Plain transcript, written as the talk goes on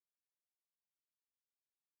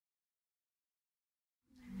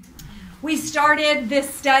We started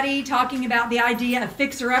this study talking about the idea of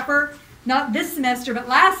fixer-upper, not this semester, but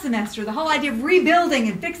last semester, the whole idea of rebuilding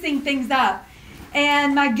and fixing things up.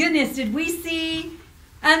 And my goodness, did we see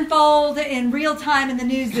unfold in real time in the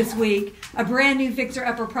news this week a brand new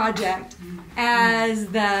fixer-upper project as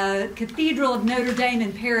the Cathedral of Notre Dame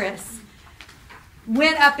in Paris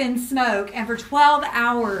went up in smoke, and for 12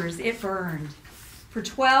 hours it burned. For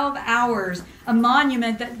 12 hours, a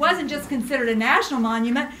monument that wasn't just considered a national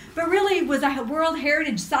monument, but really was a World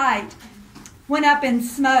Heritage Site, went up in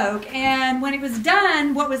smoke. And when it was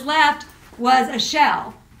done, what was left was a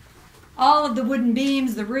shell. All of the wooden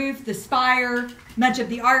beams, the roof, the spire, much of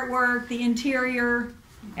the artwork, the interior,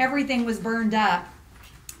 everything was burned up.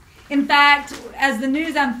 In fact, as the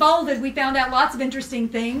news unfolded, we found out lots of interesting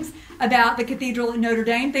things about the Cathedral at Notre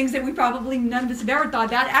Dame, things that we probably none of us have ever thought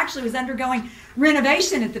about. It actually was undergoing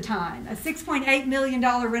renovation at the time. A $6.8 million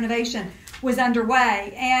renovation was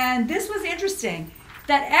underway. And this was interesting,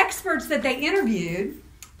 that experts that they interviewed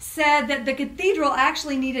said that the cathedral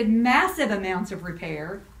actually needed massive amounts of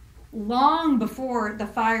repair long before the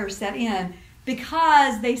fire set in,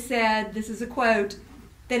 because they said, this is a quote,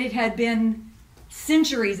 that it had been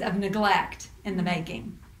centuries of neglect in the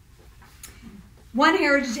making. One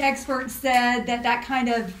heritage expert said that that kind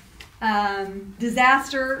of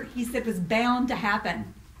disaster, he said, was bound to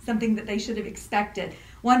happen, something that they should have expected.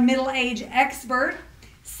 One middle-aged expert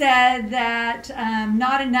said that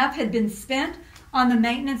not enough had been spent on the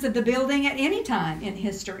maintenance of the building at any time in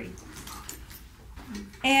history.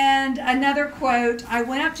 And another quote, I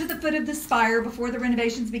went up to the foot of the spire before the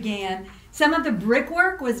renovations began. Some of the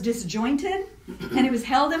brickwork was disjointed, and it was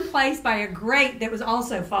held in place by a grate that was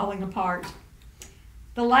also falling apart.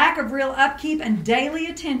 The lack of real upkeep and daily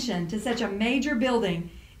attention to such a major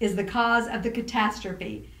building is the cause of the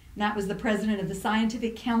catastrophe. And that was the president of the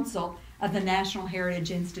Scientific Council of the National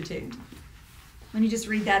Heritage Institute. Let me just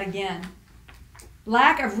read that again.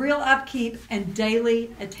 Lack of real upkeep and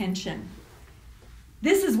daily attention.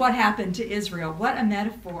 This is what happened to Israel. What a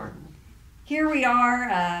metaphor. Here we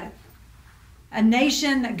are, a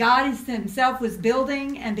nation that God himself was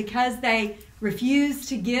building, and because they refused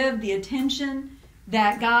to give the attention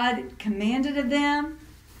that God commanded of them,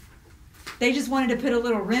 they just wanted to put a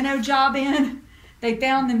little reno job in. They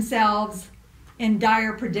found themselves in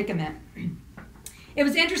dire predicament. It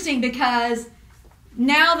was interesting because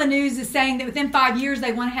now the news is saying that within 5 years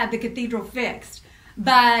they want to have the cathedral fixed.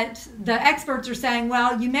 But the experts are saying,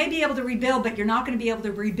 well, you may be able to rebuild, but you're not going to be able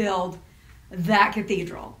to rebuild that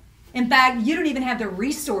cathedral. In fact, you don't even have the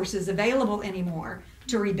resources available anymore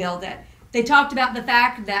to rebuild it. They talked about the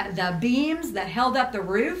fact that the beams that held up the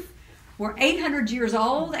roof were 800 years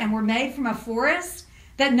old and were made from a forest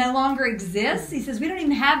that no longer exists. He says, we don't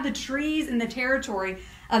even have the trees in the territory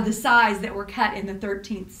of the size that were cut in the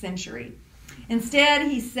 13th century. Instead,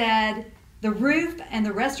 he said, the roof and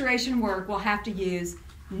the restoration work will have to use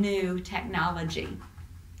new technology.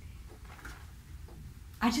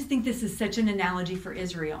 I just think this is such an analogy for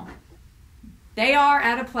Israel. They are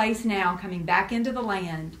at a place now coming back into the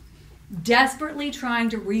land, desperately trying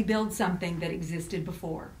to rebuild something that existed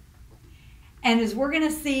before. And as we're going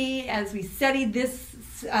to see as we studied this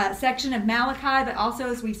section of Malachi, but also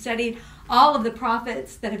as we've studied all of the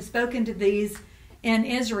prophets that have spoken to these in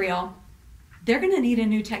Israel, they're going to need a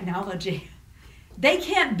new technology. They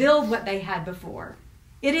can't build what they had before.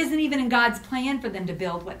 It isn't even in God's plan for them to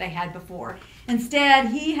build what they had before. Instead,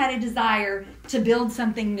 he had a desire to build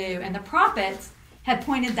something new, and the prophets had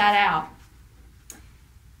pointed that out.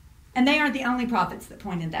 And they aren't the only prophets that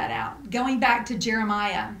pointed that out. Going back to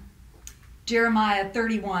Jeremiah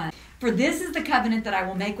 31. For this is the covenant that I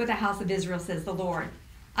will make with the house of Israel, says the Lord.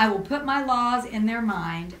 I will put my laws in their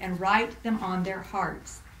mind and write them on their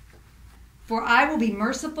hearts. For I will be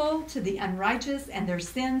merciful to the unrighteous, and their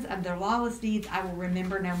sins of their lawless deeds I will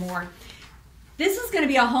remember no more. This is going to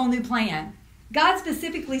be a whole new plan. God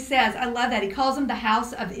specifically says, I love that, he calls them the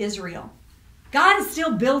house of Israel. God is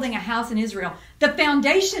still building a house in Israel. The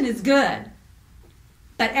foundation is good,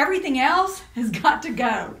 but everything else has got to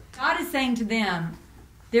go. God is saying to them,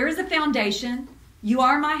 there is a foundation, you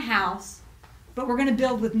are my house, but we're going to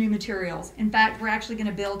build with new materials. In fact, we're actually going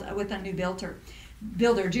to build with a new builder.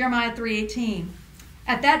 Jeremiah 3:18.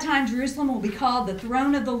 At that time, Jerusalem will be called the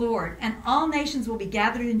throne of the Lord, and all nations will be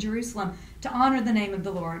gathered in Jerusalem to honor the name of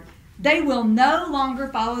the Lord. They will no longer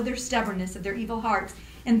follow their stubbornness of their evil hearts.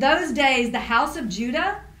 In those days, the house of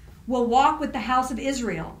Judah will walk with the house of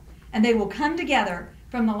Israel, and they will come together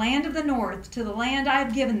from the land of the north to the land I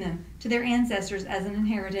have given them to their ancestors as an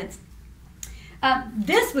inheritance.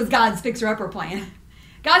 This was God's fixer-upper plan.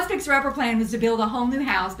 God's fixer-upper plan was to build a whole new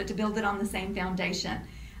house, but to build it on the same foundation.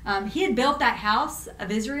 He had built that house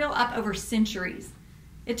of Israel up over centuries.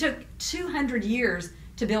 It took 200 years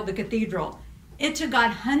to build the cathedral. It took God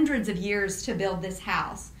hundreds of years to build this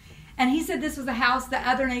house. And he said this was a house that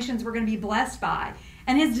other nations were going to be blessed by.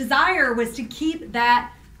 And his desire was to keep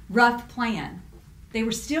that rough plan. They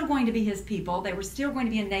were still going to be his people. They were still going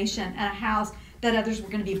to be a nation and a house that others were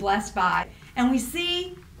going to be blessed by. And we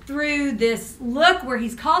see through this look where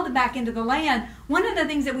he's called them back into the land, one of the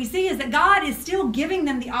things that we see is that God is still giving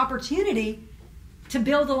them the opportunity to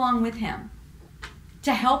build along with him,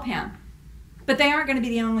 to help him. But they aren't going to be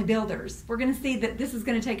the only builders. We're going to see that this is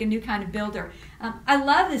going to take a new kind of builder. I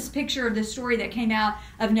love this picture of this story that came out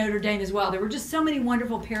of Notre Dame as well. There were just so many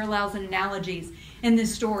wonderful parallels and analogies in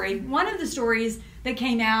this story. One of the stories that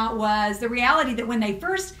came out was the reality that when they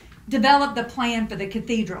first developed the plan for the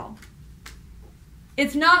cathedral,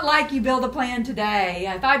 it's not like you build a plan today.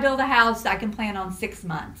 If I build a house, I can plan on 6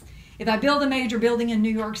 months. If I build a major building in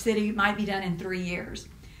New York City, it might be done in 3 years.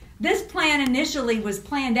 This plan initially was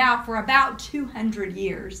planned out for about 200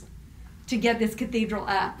 years to get this cathedral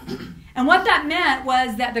up. And what that meant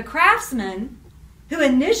was that the craftsmen who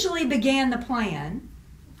initially began the plan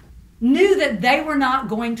knew that they were not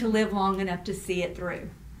going to live long enough to see it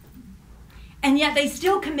through. And yet they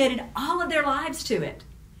still committed all of their lives to it.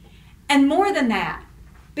 And more than that,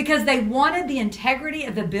 because they wanted the integrity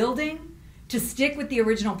of the building to stick with the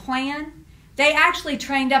original plan, they actually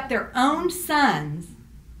trained up their own sons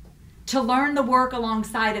to learn the work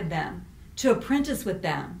alongside of them, to apprentice with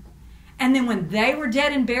them. And then when they were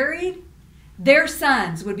dead and buried, their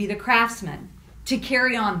sons would be the craftsmen to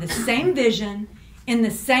carry on the same vision in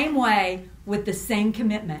the same way with the same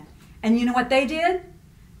commitment. And you know what they did?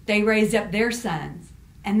 They raised up their sons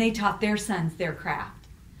and they taught their sons their craft.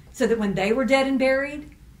 So that when they were dead and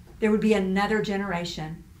buried, there would be another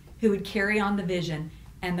generation who would carry on the vision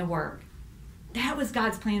and the work. That was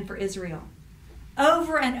God's plan for Israel.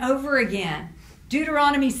 Over and over again.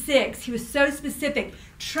 Deuteronomy 6, he was so specific.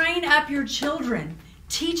 Train up your children.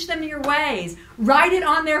 Teach them your ways. Write it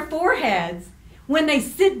on their foreheads. When they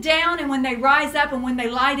sit down and when they rise up and when they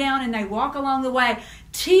lie down and they walk along the way,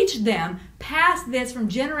 teach them. Pass this from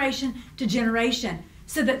generation to generation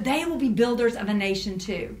so that they will be builders of a nation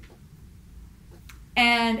too.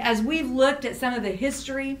 And as we've looked at some of the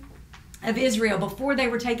history of Israel before they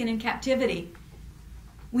were taken in captivity,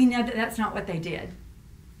 we know that that's not what they did.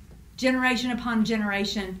 Generation upon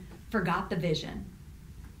generation forgot the vision.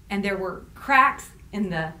 And there were cracks in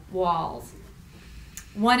the walls.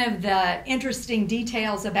 One of the interesting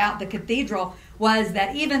details about the cathedral was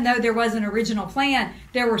that even though there was an original plan,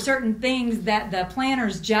 there were certain things that the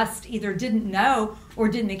planners just either didn't know or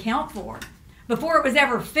didn't account for. Before it was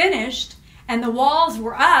ever finished and the walls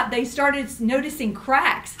were up, they started noticing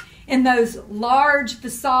cracks in those large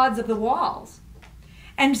facades of the walls.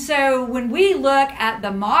 And so when we look at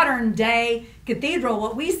the modern day cathedral,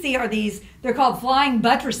 what we see are these, they're called flying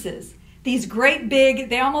buttresses. These great big,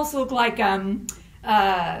 they almost look like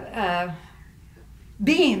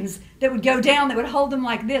beams that would go down that would hold them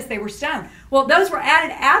like this. They were stone. Well, those were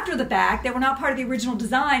added after the fact. They were not part of the original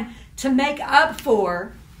design to make up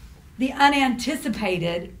for the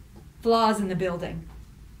unanticipated flaws in the building.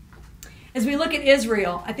 As we look at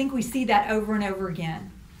Israel, I think we see that over and over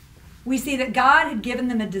again. We see that God had given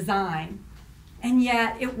them a design, and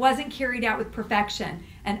yet it wasn't carried out with perfection.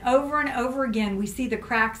 And over again, we see the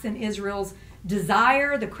cracks in Israel's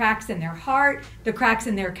desire, the cracks in their heart, the cracks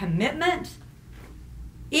in their commitment,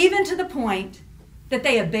 even to the point that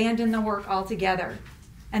they abandoned the work altogether.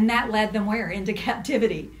 And that led them where? Into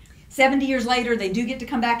captivity. 70 years later, they do get to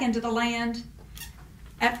come back into the land.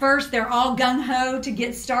 At first, they're all gung-ho to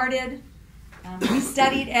get started. We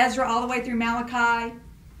studied Ezra all the way through Malachi.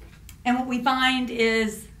 And what we find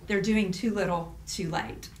is they're doing too little, too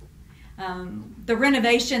late. The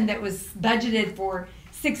renovation that was budgeted for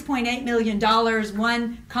 $6.8 million,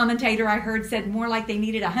 one commentator I heard said more like they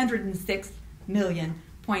needed $106.8 million.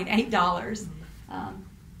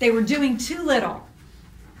 They were doing too little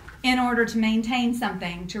in order to maintain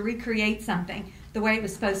something, to recreate something the way it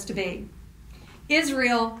was supposed to be.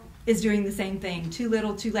 Israel is doing the same thing. Too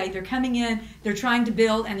little, too late. They're coming in, they're trying to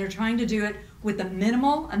build, and they're trying to do it with the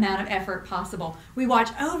minimal amount of effort possible. We watch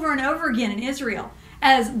over and over again in Israel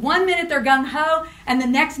as 1 minute they're gung-ho and the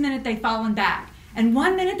next minute they've fallen back. And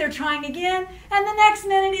 1 minute they're trying again and the next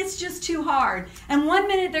minute it's just too hard. And 1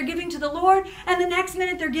 minute they're giving to the Lord and the next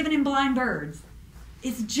minute they're giving him blind birds.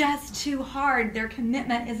 It's just too hard. Their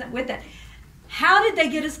commitment isn't with it. How did they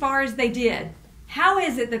get as far as they did? How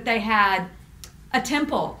is it that they had a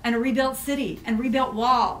temple and a rebuilt city and rebuilt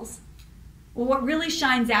walls? Well, what really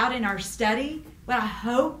shines out in our study, what I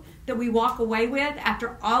hope that we walk away with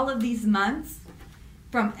after all of these months,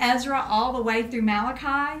 from Ezra all the way through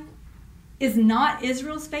Malachi, is not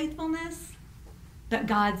Israel's faithfulness, but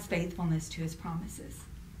God's faithfulness to his promises.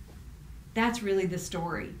 That's really the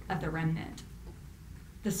story of the remnant.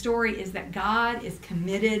 The story is that God is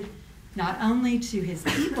committed not only to his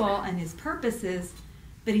people and his purposes,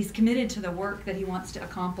 but he's committed to the work that he wants to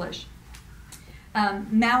accomplish.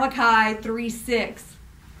 Malachi 3:6,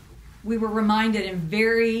 we were reminded in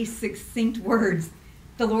very succinct words.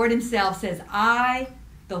 The Lord himself says, I,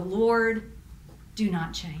 the Lord, do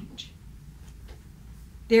not change.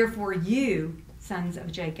 Therefore you, sons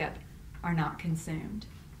of Jacob, are not consumed.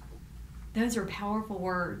 Those are powerful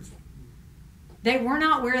words. They were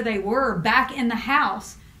not where they were back in the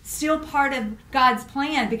house, still part of God's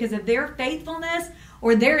plan because of their faithfulness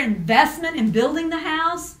or their investment in building the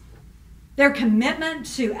house, their commitment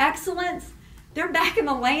to excellence. They're back in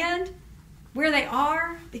the land where they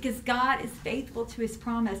are because God is faithful to his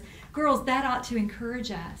promise. Girls, that ought to encourage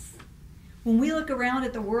us. When we look around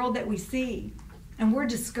at the world that we see and we're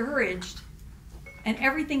discouraged and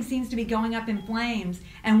everything seems to be going up in flames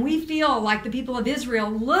and we feel like the people of Israel,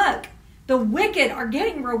 look, the wicked are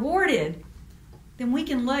getting rewarded, then we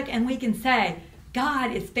can look and we can say,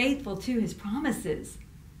 God is faithful to his promises.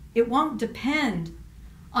 It won't depend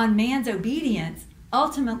on man's obedience.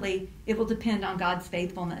 Ultimately, it will depend on God's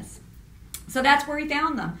faithfulness. So that's where he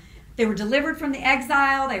found them. They were delivered from the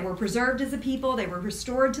exile. They were preserved as a people. They were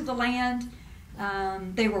restored to the land.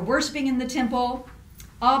 They were worshiping in the temple,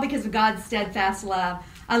 all because of God's steadfast love.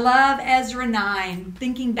 I love Ezra 9,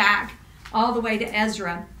 thinking back all the way to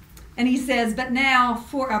Ezra. And he says, but now,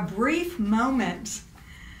 for a brief moment,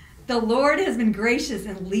 the Lord has been gracious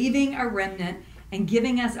in leaving a remnant and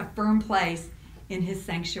giving us a firm place in his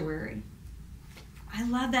sanctuary. I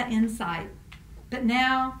love that insight. But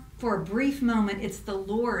now, for a brief moment, it's the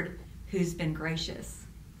Lord who's been gracious.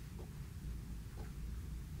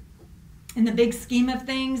 In the big scheme of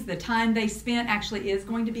things, the time they spent actually is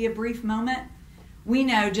going to be a brief moment. We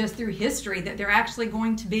know just through history that they're actually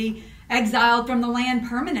going to be exiled from the land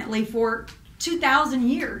permanently for 2,000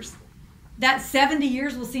 years. That 70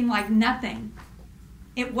 years will seem like nothing.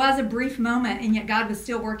 It was a brief moment, and yet God was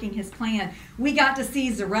still working his plan. We got to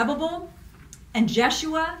see Zerubbabel and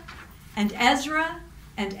Jeshua and Ezra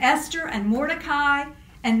and Esther and Mordecai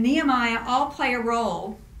and Nehemiah all play a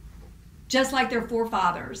role, just like their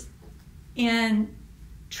forefathers, in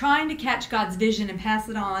trying to catch God's vision and pass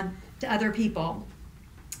it on to other people.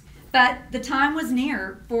 But the time was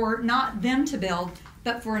near for not them to build,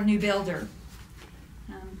 but for a new builder.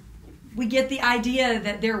 We get the idea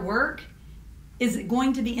that their work is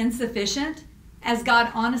going to be insufficient, as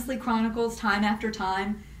God honestly chronicles time after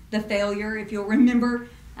time the failure. If you'll remember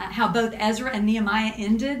how both Ezra and Nehemiah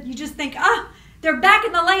ended, you just think, they're back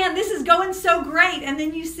in the land. This is going so great. And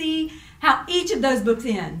then you see how each of those books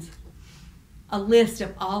ends. A list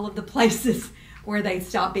of all of the places where they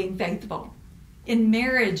stopped being faithful. In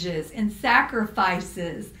marriages, in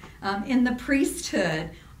sacrifices, in the priesthood,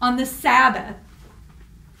 on the Sabbath.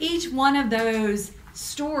 Each one of those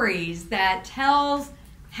stories that tells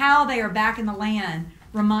how they are back in the land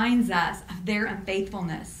reminds us of their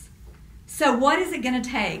unfaithfulness. So what is it going to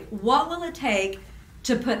take? What will it take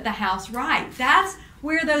to put the house right? That's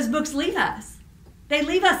where those books leave us. They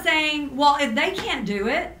leave us saying, well, if they can't do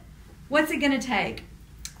it, what's it going to take?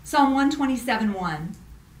 Psalm 127:1.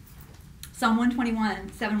 Psalm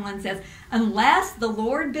 127:1 says, unless the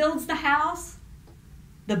Lord builds the house,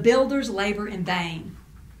 the builders labor in vain.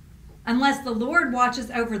 Unless the Lord watches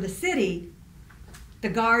over the city, the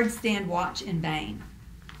guards stand watch in vain.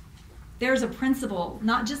 There's a principle,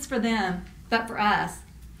 not just for them, but for us.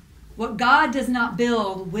 What God does not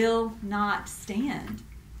build will not stand.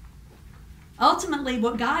 Ultimately,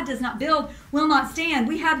 what God does not build will not stand.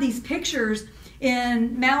 We have these pictures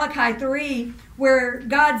in Malachi 3 where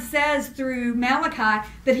God says through Malachi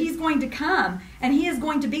that he's going to come and he is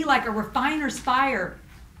going to be like a refiner's fire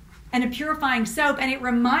and a purifying soap. And it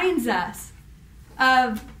reminds us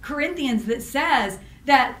of Corinthians that says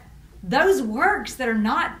that those works that are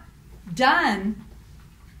not done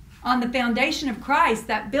on the foundation of Christ,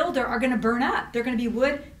 that builder, are going to burn up. They're going to be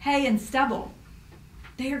wood, hay, and stubble.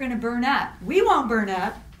 They are going to burn up. We won't burn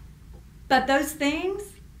up, but those things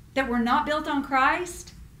that were not built on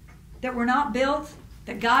Christ, that were not built,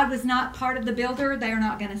 that God was not part of the builder, they are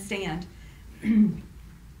not going to stand.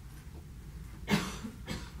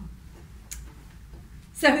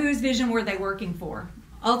 So whose vision were they working for?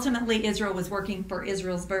 Ultimately, Israel was working for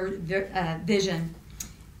Israel's vision.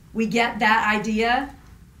 We get that idea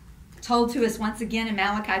told to us once again in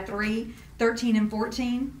Malachi 3:13 and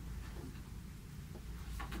 14.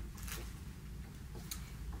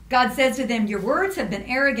 God says to them, your words have been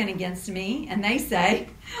arrogant against me. And they say,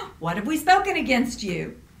 what have we spoken against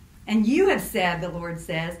you? And you have said, the Lord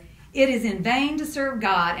says, it is in vain to serve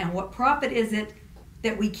God, and what profit is it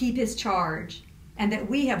that we keep his charge, and that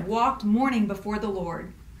we have walked mourning before the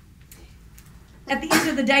Lord? At the end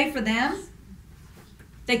of the day for them,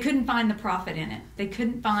 they couldn't find the profit in it. They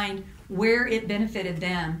couldn't find where it benefited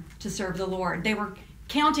them to serve the Lord. They were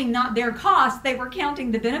counting not their cost, they were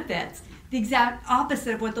counting the benefits. The exact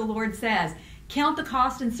opposite of what the Lord says. Count the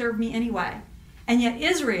cost and serve me anyway. And yet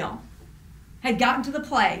Israel had gotten to the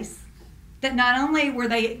place that not only were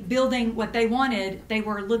they building what they wanted, they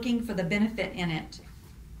were looking for the benefit in it.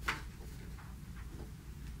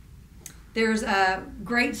 There's a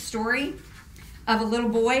great story of a little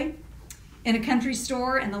boy in a country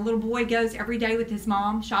store, and the little boy goes every day with his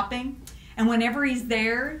mom shopping. And whenever he's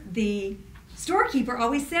there, the storekeeper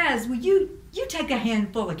always says, well, you take a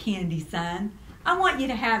handful of candy, son. I want you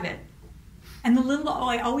to have it. And the little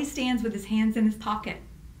boy always stands with his hands in his pocket.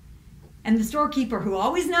 And the storekeeper, who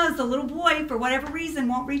always knows the little boy, for whatever reason,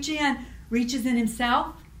 won't reach in, reaches in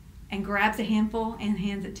himself and grabs a handful and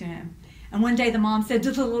hands it to him. And one day the mom said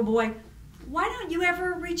to the little boy, why don't you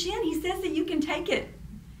ever reach in? He says that you can take it.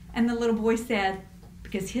 And the little boy said,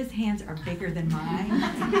 because his hands are bigger than mine.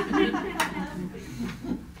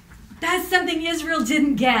 That's something Israel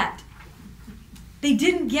didn't get. They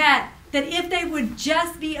didn't get that if they would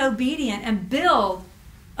just be obedient and build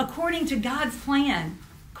according to God's plan,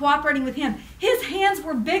 cooperating with him, his hands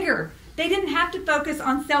were bigger. They didn't have to focus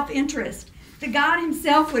on self-interest, that God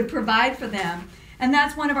himself would provide for them. And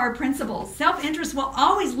that's one of our principles. Self-interest will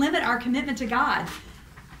always limit our commitment to God.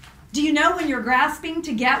 Do you know when you're grasping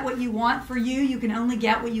to get what you want for you, you can only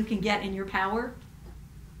get what you can get in your power?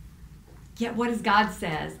 Yet what does God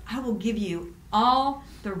says? I will give you all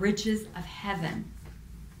the riches of heaven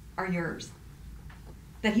are yours.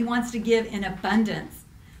 That he wants to give in abundance.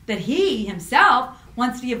 That he himself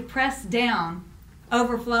wants to give pressed down,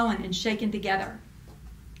 overflowing, and shaken together.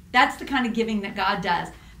 That's the kind of giving that God does.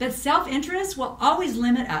 But self-interest will always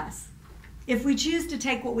limit us if we choose to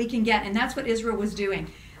take what we can get. And that's what Israel was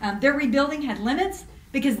doing. Their rebuilding had limits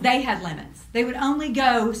because they had limits. They would only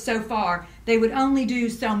go so far. They would only do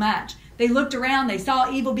so much. They looked around. They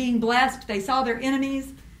saw evil being blessed. They saw their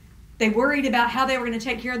enemies. They worried about how they were going to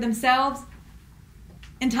take care of themselves.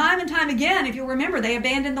 And time again, if you'll remember, they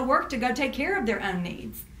abandoned the work to go take care of their own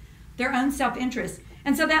needs, their own self-interest.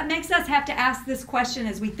 And so that makes us have to ask this question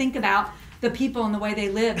as we think about the people and the way they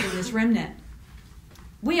lived in this remnant.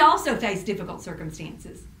 We also face difficult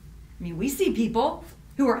circumstances. I mean, we see people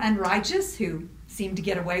who are unrighteous, who seem to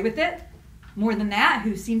get away with it. More than that,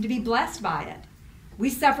 who seem to be blessed by it. We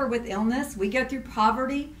suffer with illness. We go through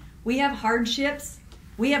poverty. We have hardships.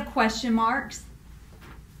 We have question marks.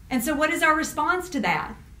 And so what is our response to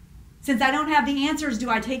that? Since I don't have the answers, do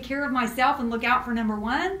I take care of myself and look out for number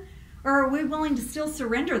one? Or are we willing to still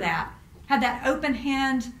surrender that? Have that open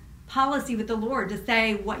hand policy with the Lord to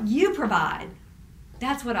say, what you provide,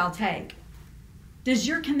 that's what I'll take. Does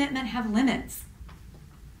your commitment have limits?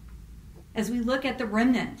 As we look at the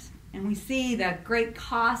remnant and we see the great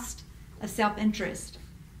cost of self-interest,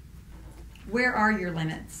 where are your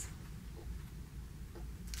limits?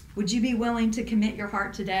 Would you be willing to commit your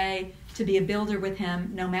heart today to be a builder with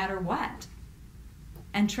him no matter what?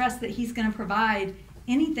 And trust that he's going to provide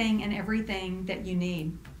anything and everything that you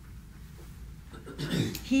need.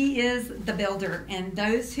 He is the builder, and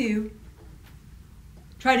those who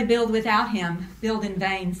try to build without him build in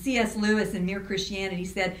vain. C.S. Lewis in Mere Christianity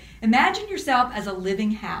said, imagine yourself as a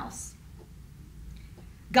living house.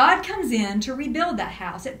 God comes in to rebuild that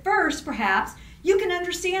house. At first, perhaps, you can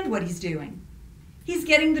understand what he's doing. He's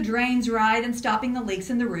getting the drains right and stopping the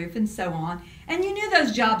leaks in the roof and so on. And you knew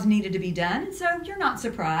those jobs needed to be done, and so you're not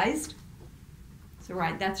surprised. So,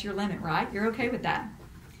 right, that's your limit, right? You're okay with that.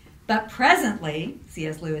 But presently,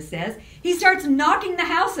 C.S. Lewis says, he starts knocking the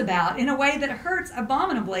house about in a way that hurts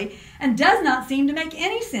abominably and does not seem to make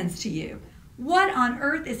any sense to you. What on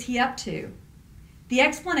earth is he up to? The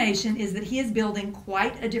explanation is that he is building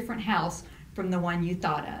quite a different house from the one you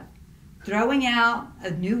thought of. Throwing out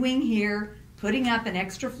a new wing here, putting up an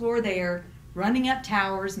extra floor there, running up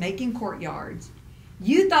towers, making courtyards.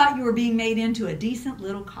 You thought you were being made into a decent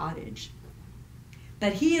little cottage.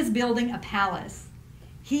 But he is building a palace.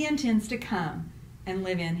 He intends to come and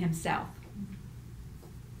live in himself.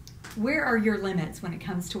 Where are your limits when it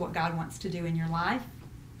comes to what God wants to do in your life,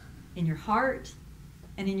 in your heart,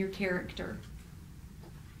 and in your character?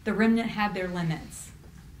 The remnant had their limits.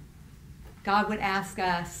 God would ask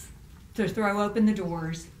us to throw open the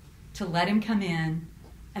doors, to let him come in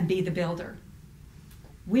and be the builder.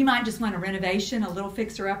 we might just want a renovation, a little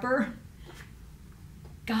fixer-upper.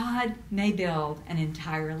 God may build an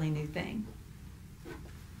entirely new thing.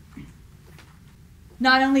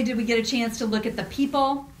 Not only did we get a chance to look at the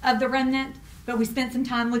people of the remnant, but we spent some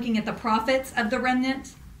time looking at the prophets of the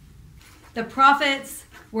remnant. The prophets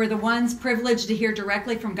were the ones privileged to hear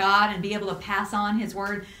directly from God and be able to pass on his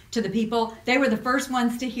word to the people. They were the first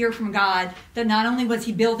ones to hear from God that not only was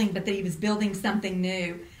he building, but that he was building something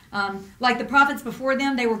new. Like the prophets before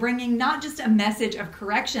them, they were bringing not just a message of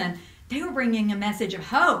correction, they were bringing a message of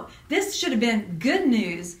hope. This should have been good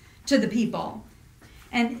news to the people.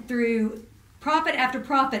 And through prophet after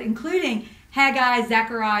prophet, including Haggai,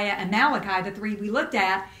 Zechariah, and Malachi, the three we looked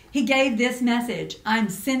at, he gave this message: I'm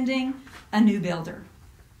sending a new builder.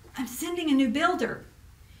 I'm sending a new builder.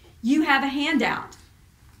 You have a handout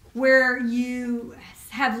where you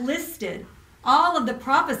have listed all of the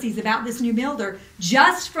prophecies about this new builder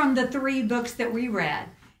just from the 3 books that we read.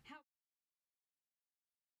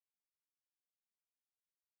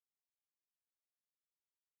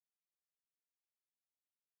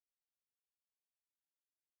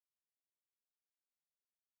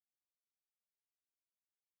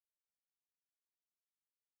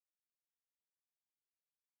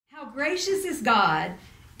 How gracious is God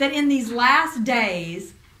that in these last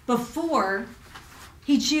days, before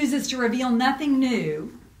he chooses to reveal nothing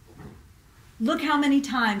new, look how many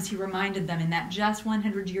times he reminded them in that just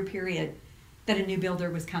 100-year period that a new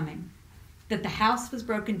builder was coming. That the house was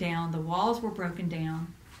broken down, the walls were broken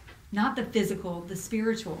down, not the physical, the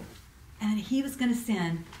spiritual. And that he was going to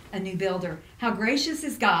send a new builder. How gracious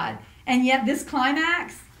is God. And yet this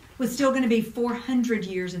climax was still going to be 400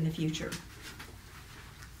 years in the future.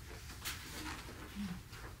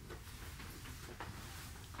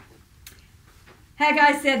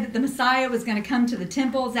 Haggai said that the Messiah was going to come to the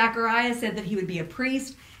temple. Zechariah said that he would be a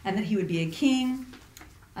priest and that he would be a king.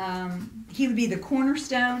 He would be the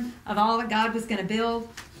cornerstone of all that God was going to build.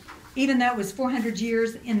 Even though it was 400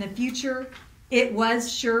 years in the future, it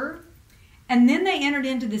was sure. And then they entered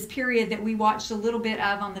into this period that we watched a little bit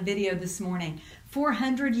of on the video this morning.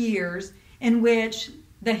 400 years in which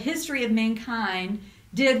the history of mankind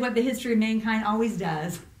did what the history of mankind always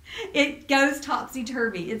does. It goes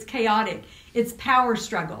topsy-turvy. It's chaotic. It's power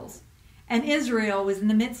struggles. And Israel was in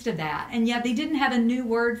the midst of that. And yet they didn't have a new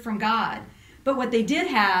word from God. But what they did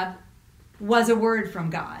have was a word from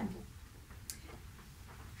God.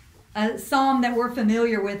 A psalm that we're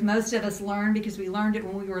familiar with, most of us learned because we learned it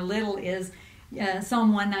when we were little, is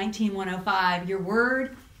Psalm 119, 105. Your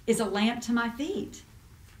word is a lamp to my feet.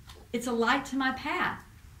 It's a light to my path.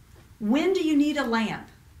 When do you need a lamp?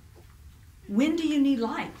 When do you need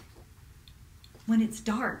light? When it's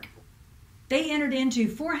dark. They entered into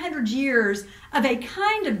 400 years of a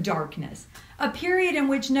kind of darkness, a period in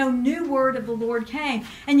which no new word of the Lord came.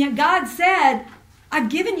 And yet God said, I've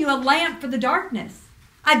given you a lamp for the darkness.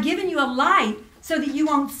 I've given you a light so that you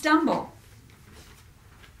won't stumble.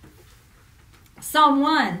 Psalm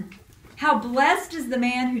 1, how blessed is the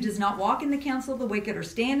man who does not walk in the counsel of the wicked, or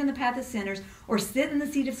stand in the path of sinners, or sit in the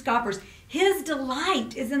seat of scoffers. His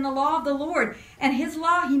delight is in the law of the Lord, and his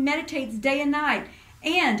law he meditates day and night.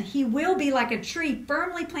 And he will be like a tree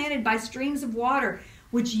firmly planted by streams of water,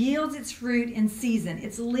 which yields its fruit in season.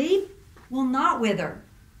 Its leaf will not wither,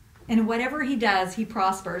 and whatever he does, he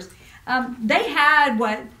prospers. They had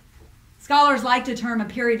what scholars like to term a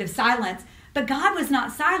period of silence, but God was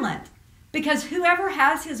not silent, because whoever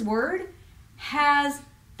has his word has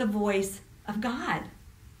the voice of God.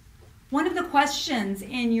 One of the questions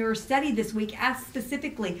in your study this week asked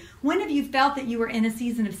specifically, when have you felt that you were in a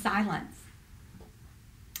season of silence?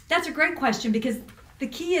 That's a great question, because the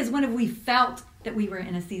key is, when have we felt that we were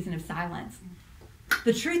in a season of silence?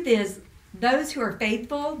 The truth is, those who are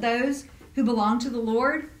faithful, those who belong to the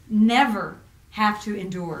Lord, never have to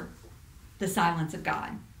endure the silence of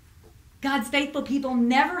God. God's faithful people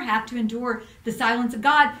never have to endure the silence of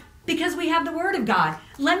God, because we have the Word of God.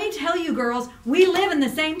 Let me tell you, girls, we live in the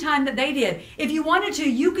same time that they did. If you wanted to,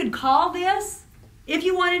 you could call this, if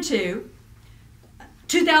you wanted to,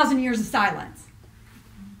 2,000 years of silence.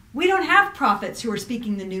 We don't have prophets who are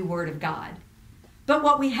speaking the new Word of God. But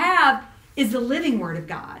what we have is the living Word of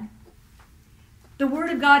God. The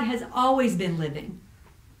Word of God has always been living.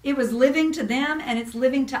 It was living to them, and it's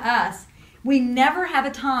living to us. We never have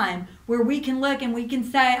a time where we can look and we can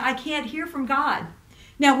say, I can't hear from God.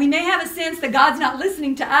 Now, we may have a sense that God's not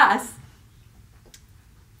listening to us.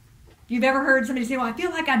 If you've ever heard somebody say, well, I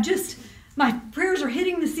feel like my prayers are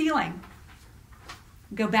hitting the ceiling.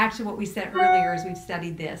 Go back to what we said earlier as we've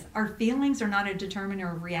studied this. Our feelings are not a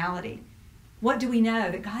determiner of reality. What do we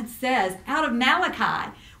know? That God says out of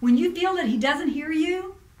Malachi, when you feel that he doesn't hear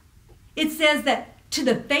you, It says that to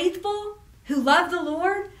the faithful who love the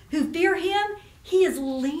Lord, who fear him, he is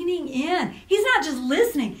leaning in. He's not just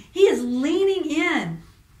listening. He is leaning in.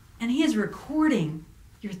 And he is recording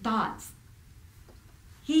your thoughts.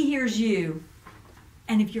 He hears you.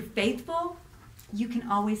 And if you're faithful, you can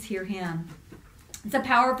always hear him. It's a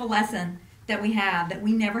powerful lesson that we have, that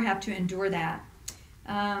we never have to endure that.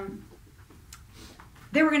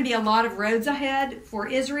 There were going to be a lot of roads ahead for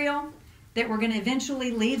Israel that were going to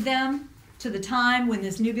eventually lead them to the time when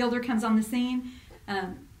this new builder comes on the scene.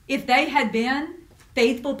 If they had been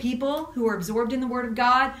faithful people who were absorbed in the Word of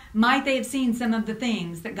God, might they have seen some of the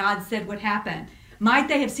things that God said would happen? Might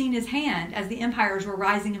they have seen his hand as the empires were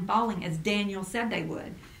rising and falling, as Daniel said they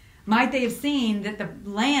would? Might they have seen that the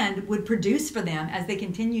land would produce for them as they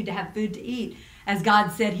continued to have food to eat, as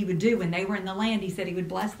God said he would do when they were in the land? He said he would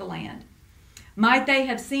bless the land. Might they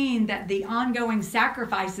have seen that the ongoing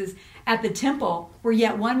sacrifices at the temple were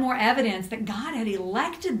yet one more evidence that God had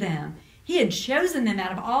elected them? He had chosen them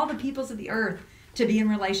out of all the peoples of the earth to be in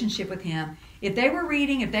relationship with him. If they were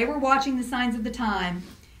reading, if they were watching the signs of the time,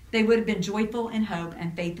 they would have been joyful in hope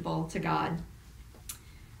and faithful to God.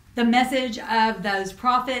 The message of those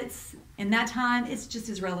prophets in that time is just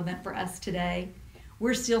as relevant for us today.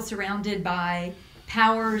 We're still surrounded by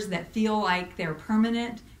powers that feel like they're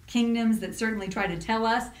permanent, kingdoms that certainly try to tell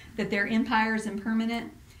us that their empire is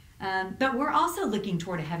impermanent. But we're also looking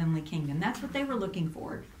toward a heavenly kingdom. That's what they were looking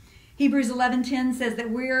for. Hebrews 11:10 says that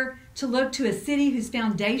we're to look to a city whose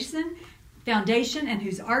foundation and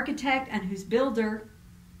whose architect and whose builder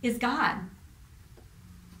is God.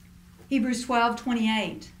 Hebrews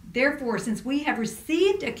 12:28. Therefore, since we have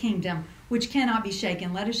received a kingdom which cannot be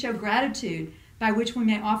shaken, let us show gratitude by which we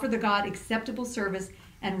may offer the God acceptable service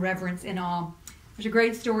and reverence in awe. There's a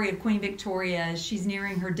great story of Queen Victoria as she's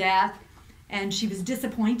nearing her death, and she was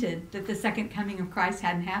disappointed that the second coming of Christ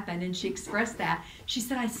hadn't happened, and she expressed that. She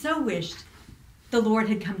said, I so wished the Lord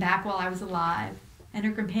had come back while I was alive. And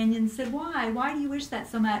her companions said, why? Why do you wish that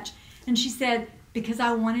so much? And she said, because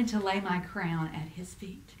I wanted to lay my crown at his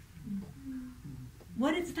feet.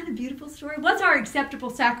 Isn't that a beautiful story? What's our acceptable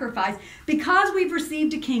sacrifice? Because we've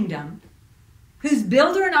received a kingdom whose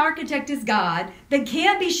builder and architect is God, that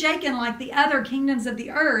can't be shaken like the other kingdoms of the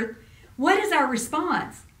earth, what is our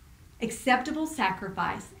response? Acceptable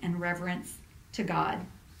sacrifice and reverence to God.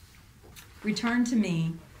 Return to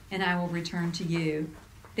me, and I will return to you.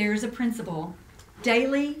 There is a principle.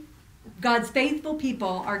 Daily, God's faithful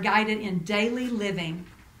people are guided in daily living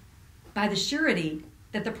by the surety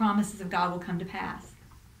that the promises of God will come to pass.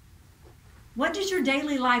 What does your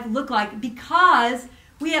daily life look like? Because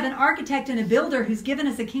we have an architect and a builder who's given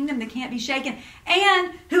us a kingdom that can't be shaken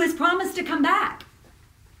and who has promised to come back.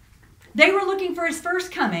 They were looking for his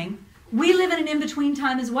first coming. We live in an in-between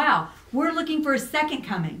time as well. We're looking for his second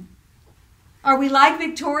coming. Are we like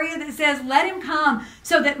Victoria that says, let him come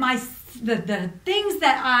so that the things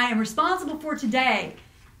that I am responsible for today,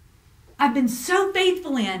 I've been so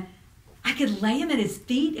faithful in, I could lay him at his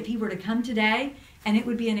feet if he were to come today, and it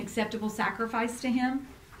would be an acceptable sacrifice to him?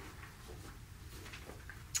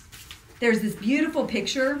 There's this beautiful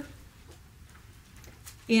picture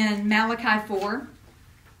in Malachi 4.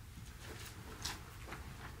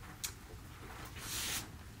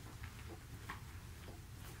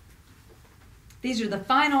 These are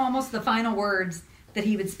almost the final words that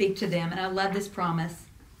he would speak to them, and I love this promise.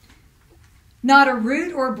 Not a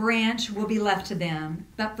root or branch will be left to them,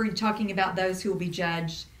 but for talking about those who will be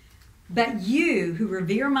judged. But you who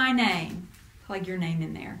revere my name, plug your name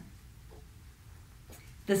in there.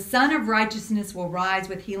 The Son of Righteousness will rise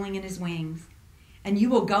with healing in his wings, and you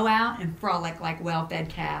will go out and frolic like well-fed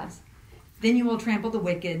calves. Then you will trample the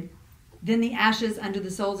wicked, then the ashes under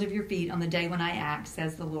the soles of your feet on the day when I act,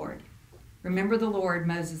 says the Lord. Remember the Lord,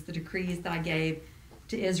 Moses, the decrees that I gave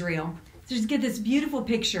to Israel. So just get this beautiful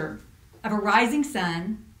picture of a rising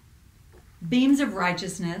sun, beams of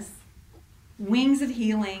righteousness, wings of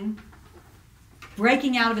healing,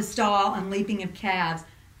 breaking out of a stall and leaping of calves.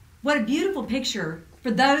 What a beautiful picture for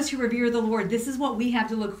those who revere the Lord. This is what we have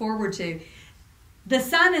to look forward to. The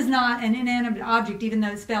sun is not an inanimate object, even though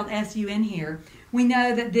it's spelled S-U-N here. We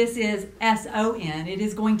know that this is S-O-N. It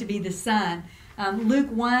is going to be the sun. Luke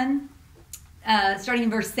 1, starting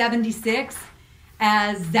in verse 76,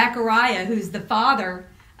 as Zechariah, who's the father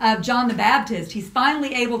of John the Baptist, he's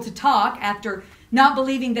finally able to talk after not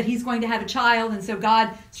believing that he's going to have a child, and so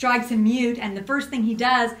God strikes him mute, and the first thing he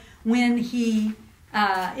does when he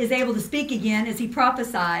is able to speak again is he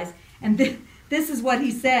prophesies, and this is what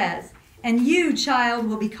he says. And you, child,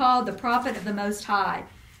 will be called the prophet of the Most High,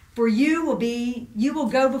 for you will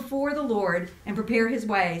go before the Lord and prepare his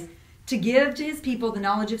ways, to give to his people the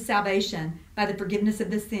knowledge of salvation by the forgiveness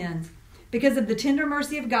of the sins, because of the tender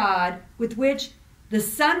mercy of God, with which the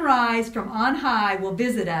sunrise from on high will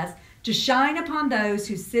visit us, to shine upon those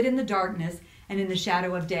who sit in the darkness and in the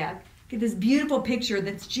shadow of death. Get this beautiful picture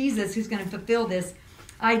that's Jesus who's going to fulfill this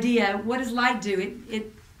idea. What does light do?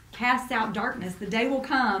 It casts out darkness. The day will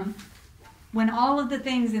come when all of the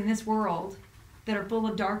things in this world that are full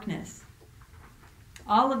of darkness,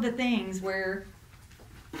 all of the things where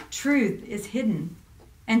truth is hidden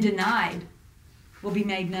and denied, will be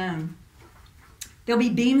made known. There'll be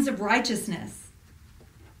beams of righteousness.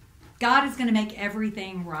 God is going to make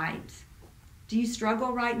everything right. Do you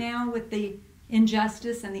struggle right now with the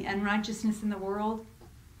injustice and the unrighteousness in the world?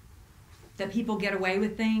 That people get away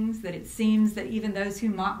with things, that it seems that even those who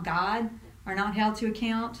mock God are not held to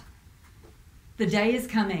account? The day is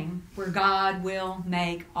coming where God will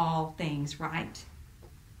make all things right.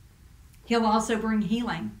 He'll also bring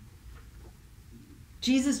healing.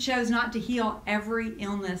 Jesus chose not to heal every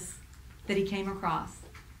illness that he came across.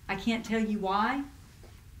 I can't tell you why,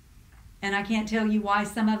 and I can't tell you why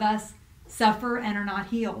some of us suffer and are not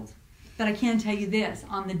healed. But I can tell you this,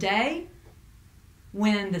 on the day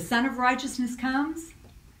when the Son of Righteousness comes,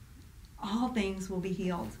 all things will be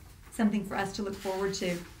healed. Something for us to look forward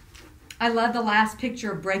to. I love the last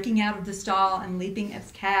picture of breaking out of the stall and leaping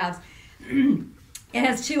its calves. It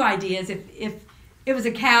has two ideas. If it was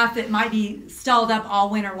a calf that might be stalled up all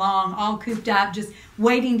winter long, all cooped up, just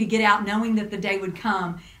waiting to get out, knowing that the day would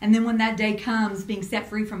come. And then when that day comes, being set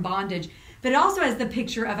free from bondage. But it also has the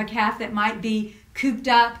picture of a calf that might be cooped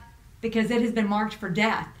up because it has been marked for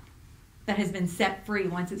death, that has been set free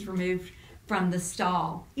once it's removed from the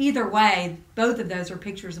stall. Either way, both of those are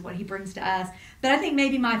pictures of what he brings to us. But I think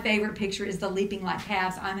maybe my favorite picture is the leaping like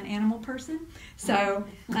calves. I'm an animal person, so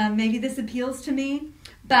maybe this appeals to me.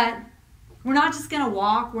 But we're not just going to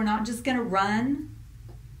walk. We're not just going to run.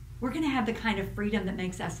 We're going to have the kind of freedom that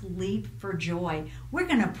makes us leap for joy. We're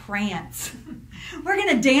going to prance. We're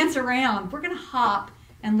going to dance around. We're going to hop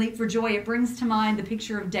and leap for joy. It brings to mind the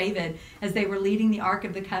picture of David as they were leading the Ark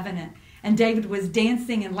of the Covenant. And David was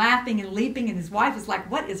dancing and laughing and leaping, and his wife is like,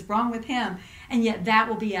 what is wrong with him? And yet that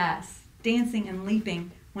will be us, dancing and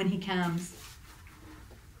leaping when he comes.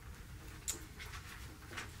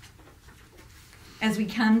 As we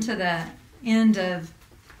come to the end of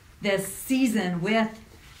this season with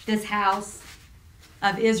this house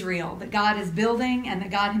of Israel that God is building and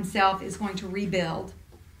that God himself is going to rebuild,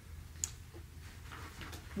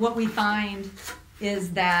 what we find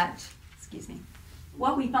is that,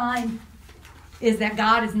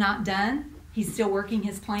 God is not done. He's still working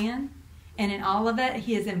his plan. And in all of it,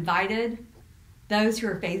 he has invited those who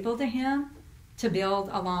are faithful to him to build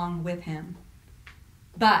along with him.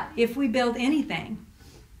 But if we build anything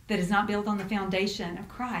that is not built on the foundation of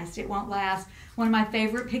Christ, it won't last. One of my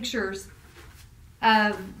favorite pictures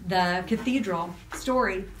of the cathedral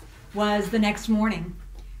story was the next morning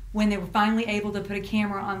when they were finally able to put a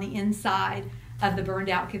camera on the inside of the burned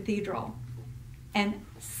out cathedral. And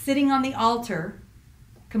sitting on the altar,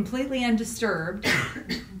 completely undisturbed,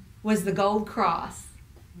 was the gold cross.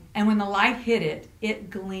 And when the light hit it, it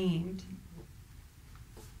gleamed.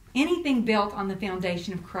 Anything built on the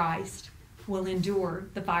foundation of Christ will endure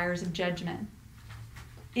the fires of judgment.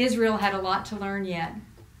 Israel had a lot to learn yet.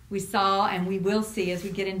 We saw, and we will see as we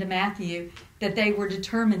get into Matthew, that they were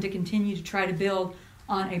determined to continue to try to build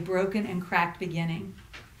on a broken and cracked beginning.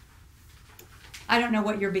 I don't know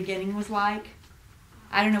what your beginning was like.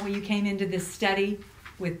 I don't know when you came into this study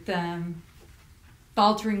with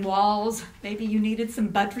faltering walls. Maybe you needed some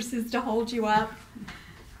buttresses to hold you up.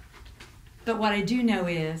 But what I do know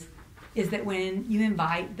is that when you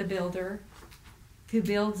invite the builder who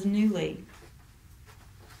builds newly,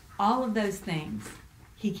 all of those things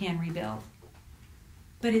he can rebuild.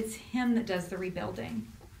 But it's him that does the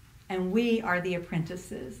rebuilding, and we are the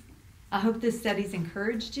apprentices. I hope this study's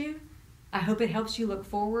encouraged you. I hope it helps you look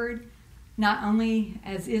forward, not only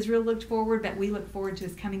as Israel looked forward, but we look forward to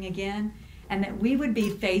his coming again, and that we would be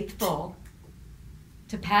faithful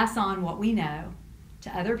to pass on what we know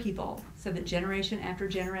to other people so that generation after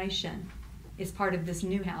generation is part of this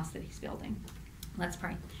new house that he's building. Let's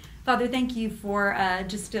pray. Father, thank you for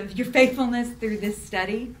just your faithfulness through this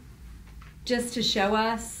study, just to show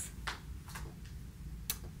us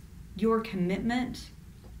your commitment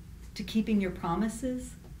to keeping your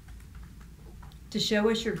promises, to show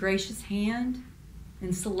us your gracious hand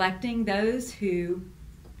in selecting those who,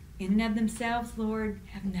 in and of themselves, Lord,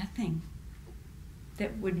 have nothing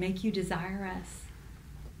that would make you desire us.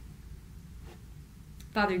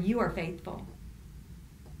 Father, you are faithful.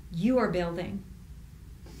 You are building.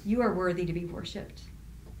 You are worthy to be worshipped.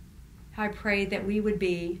 How I pray that we would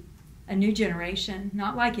be a new generation,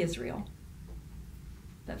 not like Israel,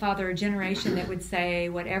 but Father, a generation that would say,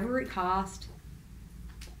 whatever it cost,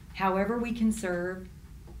 however we can serve,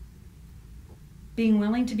 being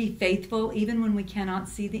willing to be faithful even when we cannot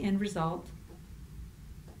see the end result,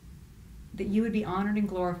 that you would be honored and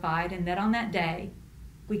glorified, and that on that day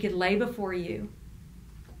we could lay before you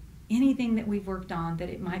anything that we've worked on, that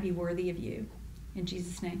it might be worthy of you. In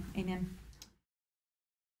Jesus' name, amen.